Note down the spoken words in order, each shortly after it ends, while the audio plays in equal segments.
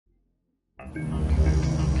Well,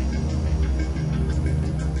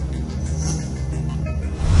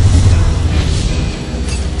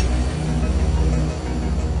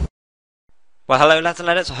 hello lads and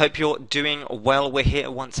lads, I hope you're doing well. We're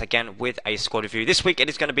here once again with a squad review. This week it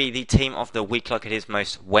is going to be the team of the week like it is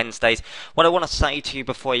most Wednesdays. What I want to say to you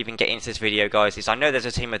before I even get into this video, guys, is I know there's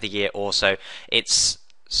a team of the year also. It's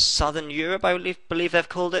Southern Europe, I believe they've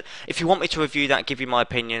called it. If you want me to review that, give you my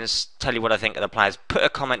opinions, tell you what I think of the players, put a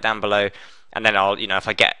comment down below. And then I'll, if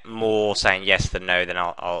I get more saying yes than no, then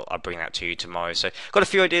I'll bring that to you tomorrow. So, got a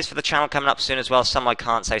few ideas for the channel coming up soon as well. Some I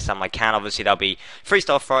can't say, some I can. Obviously, there'll be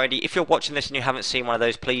Freestyle Friday. If you're watching this and you haven't seen one of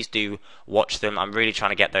those, please do watch them. I'm really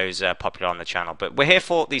trying to get those popular on the channel. But we're here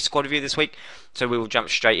for the squad review this week, so we will jump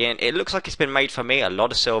straight in. It looks like it's been made for me. A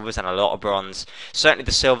lot of silvers and a lot of bronze. Certainly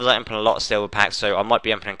the silvers, I open a lot of silver packs, so I might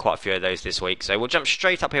be opening quite a few of those this week. So we'll jump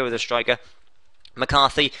straight up here with a striker.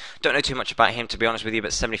 McCarthy, don't know too much about him to be honest with you,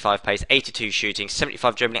 but 75 pace, 82 shooting,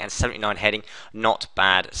 75 dribbling and 79 heading. Not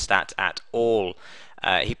bad stat at all.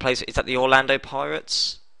 He plays, is that the Orlando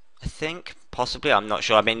Pirates? I think, possibly, I'm not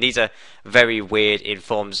sure. I mean, these are very weird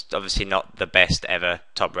informs, obviously not the best ever,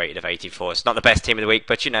 top rated of 84. It's not the best team of the week,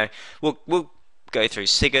 but we'll go through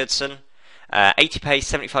Sigurdsson. 80 pace,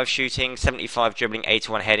 75 shooting, 75 dribbling,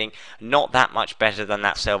 81 heading. Not that much better than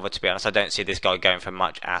that silver, to be honest. I don't see this guy going for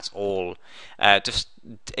much at all. Is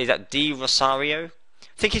that Di Rosario? I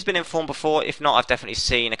think he's been in form before. If not, I've definitely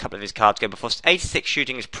seen a couple of his cards go before. 86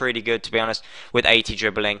 shooting is pretty good, to be honest, with 80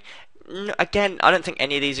 dribbling. Again, I don't think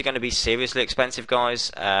any of these are going to be seriously expensive,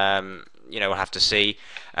 guys. We'll have to see.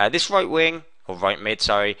 This right wing, or right mid,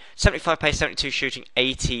 sorry, 75 pace, 72 shooting,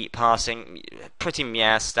 80 passing, pretty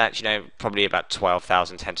meh stats, probably about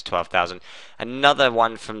 12,000, 10 to 12,000. Another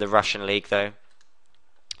one from the Russian league, though.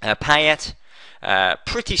 Payet,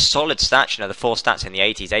 pretty solid stats, the four stats in the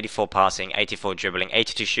 80s, 84 passing, 84 dribbling,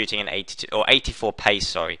 82 shooting, and 84 pace,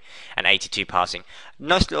 sorry, and 82 passing.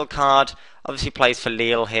 Nice little card, obviously plays for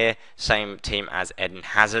Lille here, same team as Eden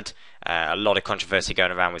Hazard. A lot of controversy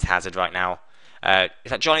going around with Hazard right now.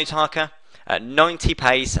 Is that Johnny Utaka? 90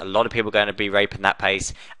 pace, a lot of people are going to be raping that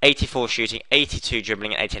pace. 84 shooting, 82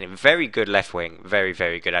 dribbling, and 18. Very good left wing. Very,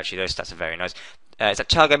 very good, actually. Those stats are very nice. Is that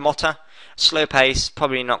Thiago Motta? Slow pace,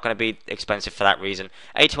 probably not going to be expensive for that reason.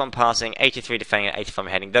 81 passing, 83 defending, and 85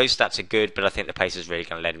 heading. Those stats are good, but I think the pace is really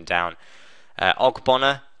going to let him down.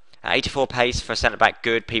 Ogbonna, 84 pace for a centre-back,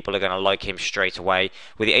 good. People are going to like him straight away.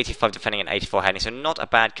 With the 85 defending and 84 heading, so not a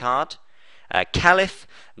bad card. Caliph,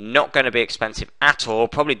 not going to be expensive at all,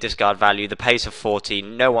 probably discard value. The pace of 40,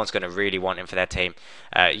 no one's going to really want him for their team.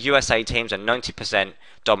 USA teams are 90%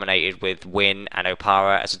 dominated with Win and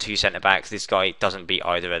Opara as the two centre-backs. This guy doesn't beat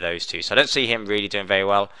either of those two, so I don't see him really doing very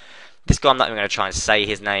well. This guy, I'm not even going to try and say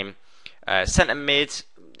his name. Centre-mid,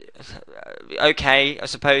 okay, I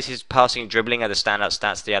suppose his passing and dribbling are the standout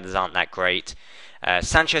stats, the others aren't that great.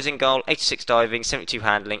 Sanchez in goal, 86 diving, 72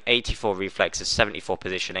 handling, 84 reflexes, 74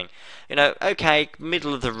 positioning. Okay,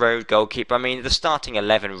 middle of the road goalkeeper. I mean, the starting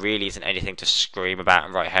 11 really isn't anything to scream about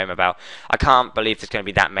and write home about. I can't believe there's going to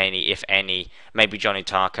be that many, if any, maybe Johnny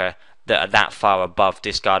Utaka, that are that far above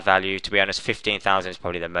discard value. To be honest, 15,000 is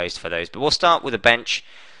probably the most for those. But we'll start with a bench.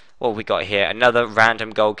 What have we got here? Another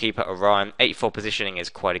random goalkeeper, Orion. 84 positioning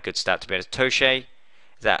is quite a good stat, to be honest. Toshe, is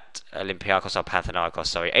that Olympiacos or Panathinaikos?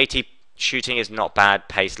 Sorry, 80 shooting is not bad.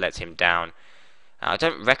 Pace lets him down. I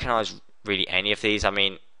don't recognise really any of these. I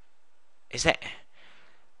mean, is there?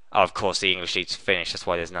 Oh, of course, the English league's finished. That's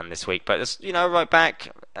why there's none this week. But there's, right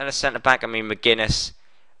back and a centre back. I mean, McGuinness,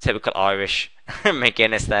 typical Irish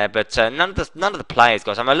McGuinness there. But none of the players,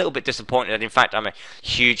 guys. I'm a little bit disappointed. In fact, I'm a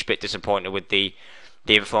huge bit disappointed with the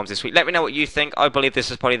informs this week. Let me know what you think. I believe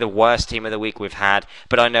this is probably the worst team of the week we've had,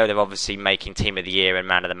 but I know they're obviously making team of the year and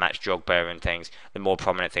man of the match Drogba and things, the more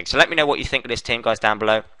prominent things. So let me know what you think of this team, guys, down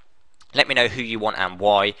below. Let me know who you want and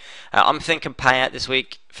why. I'm thinking Payet this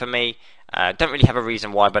week for me. Don't really have a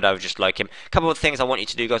reason why, but I would just like him. A couple of things I want you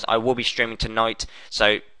to do, guys. I will be streaming tonight,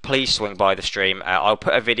 so please swing by the stream. I'll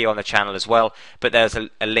put a video on the channel as well, but there's a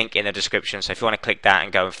link in the description, so if you want to click that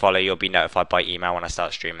and go and follow, you'll be notified by email when I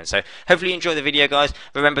start streaming. So hopefully you enjoy the video, guys.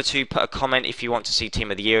 Remember to put a comment if you want to see Team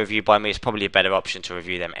of the Year review by me. It's probably a better option to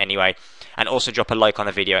review them anyway. And also drop a like on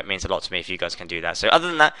the video. It means a lot to me if you guys can do that. So other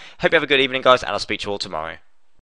than that, hope you have a good evening, guys, and I'll speak to you all tomorrow.